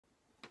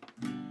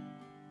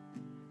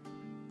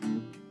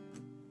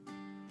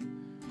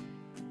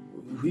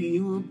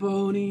We were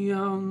both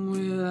young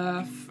when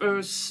I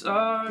first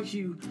saw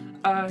you.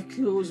 I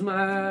close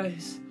my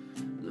eyes,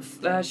 the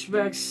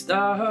flashbacks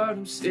start.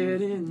 I'm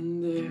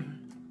sitting there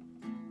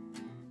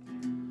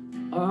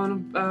on a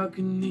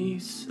balcony,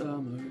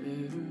 summer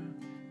air.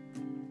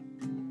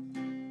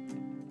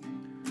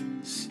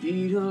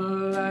 See the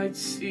lights,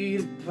 see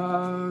the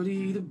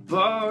party, the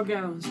ball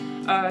gowns.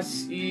 I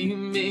see you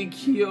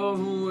make your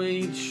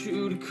way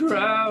through the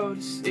crowd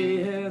to say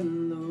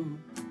hello.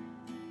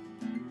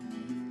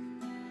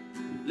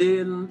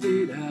 Little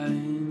did I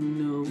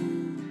know,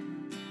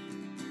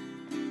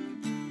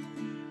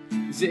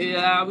 say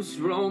I was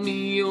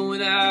Romeo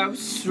and I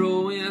was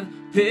throwing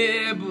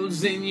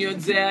pebbles, and your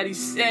daddy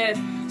said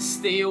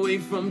stay away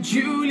from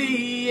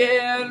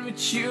Juliet,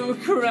 but you were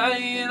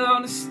crying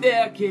on the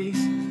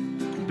staircase,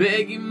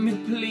 begging me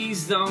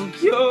please don't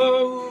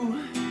go.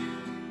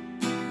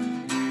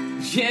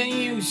 Can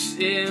you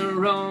said,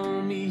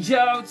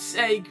 Romeo,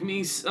 take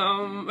me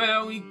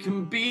somewhere we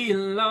can be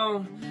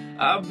alone.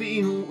 I'll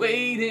be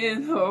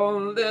waiting,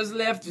 all there's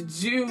left to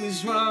do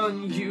is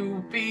run.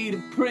 You be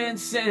the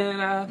prince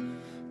and I'll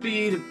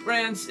be the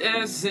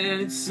princess,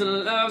 and it's a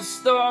love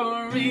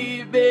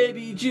story,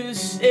 baby,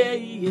 just say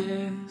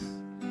yes.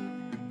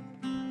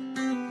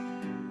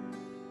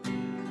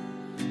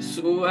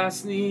 So I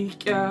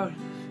sneak out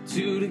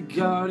to the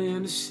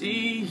garden to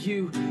see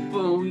you,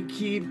 but we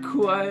keep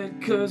quiet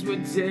cause we're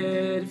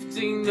dead. If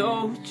they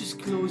know, just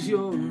close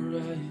your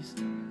eyes,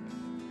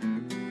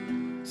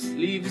 just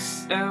leave the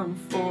sound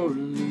for a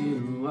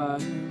little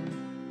while.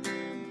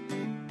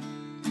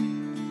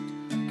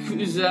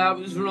 Cause I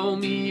was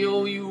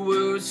Romeo, you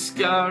were a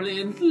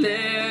scarlet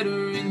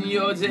letter, and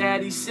your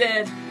daddy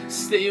said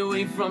stay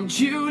away from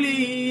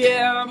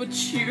Juliet,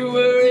 but you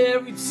were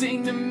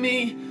everything to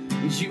me.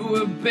 You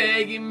were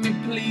begging me,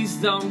 please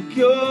don't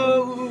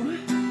go.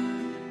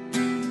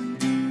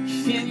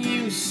 And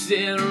you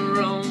said,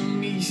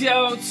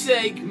 Romeo,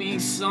 take me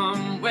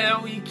somewhere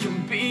we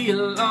can be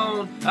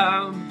alone.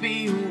 I'll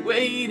be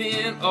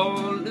waiting,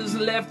 all that's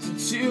left to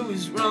do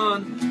is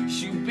run.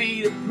 You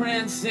be the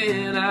prince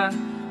and I'll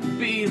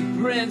be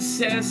the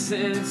princess,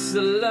 and it's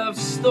a love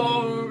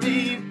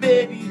story,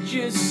 baby,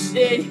 just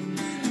say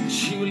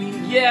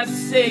Juliet,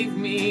 save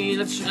me.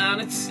 Not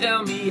trying to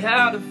tell me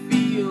how to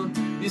feel.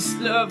 This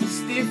love is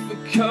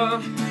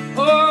difficult,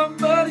 oh,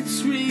 but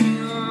it's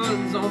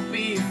real. Don't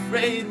be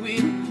afraid,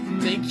 we'll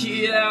make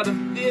it out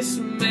of this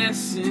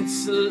mess.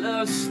 It's a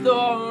love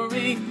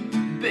story,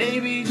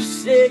 baby,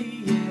 just say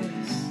yes.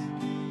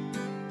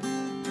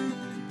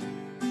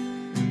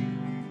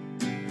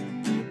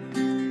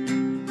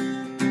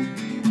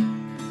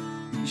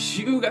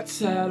 You got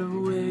tired of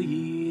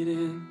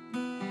waiting,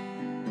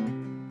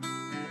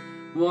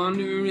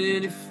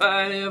 wondering if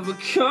I'd ever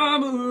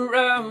come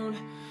around.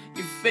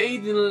 Your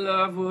faith in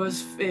love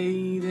was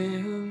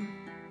fading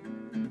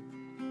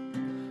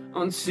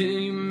until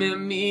you met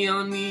me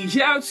on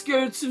the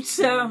outskirts of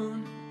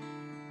town.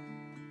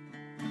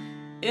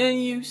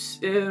 And you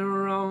said,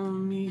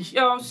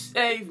 Romeo,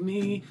 save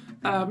me.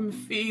 I've been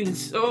feeling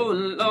so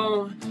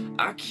alone.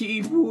 I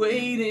keep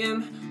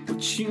waiting,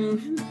 but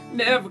you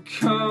never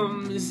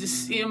come. Is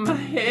this in my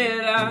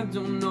head? I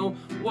don't know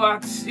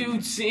what to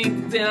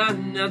think.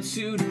 Down now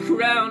to the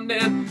ground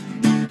and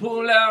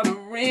pull out a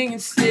ring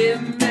and say,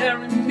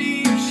 marry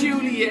me,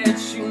 Juliet.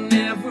 You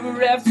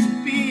never have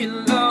to be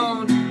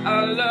alone.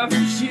 I love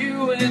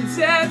you and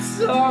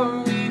that's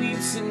all we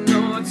need to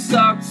know. I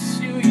talked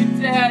to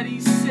your daddy,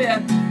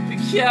 said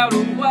pick out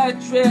a white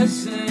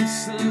dress, and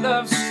it's a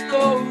love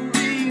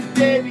story,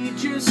 baby,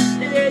 just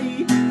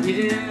say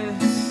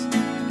yes.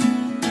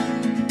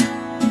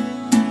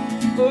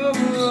 Oh,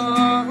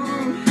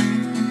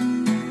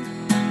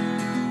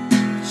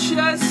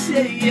 just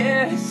say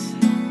yes.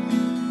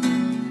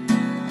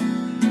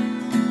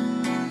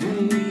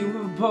 We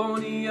were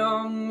both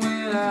young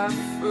when I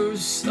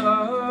first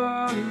saw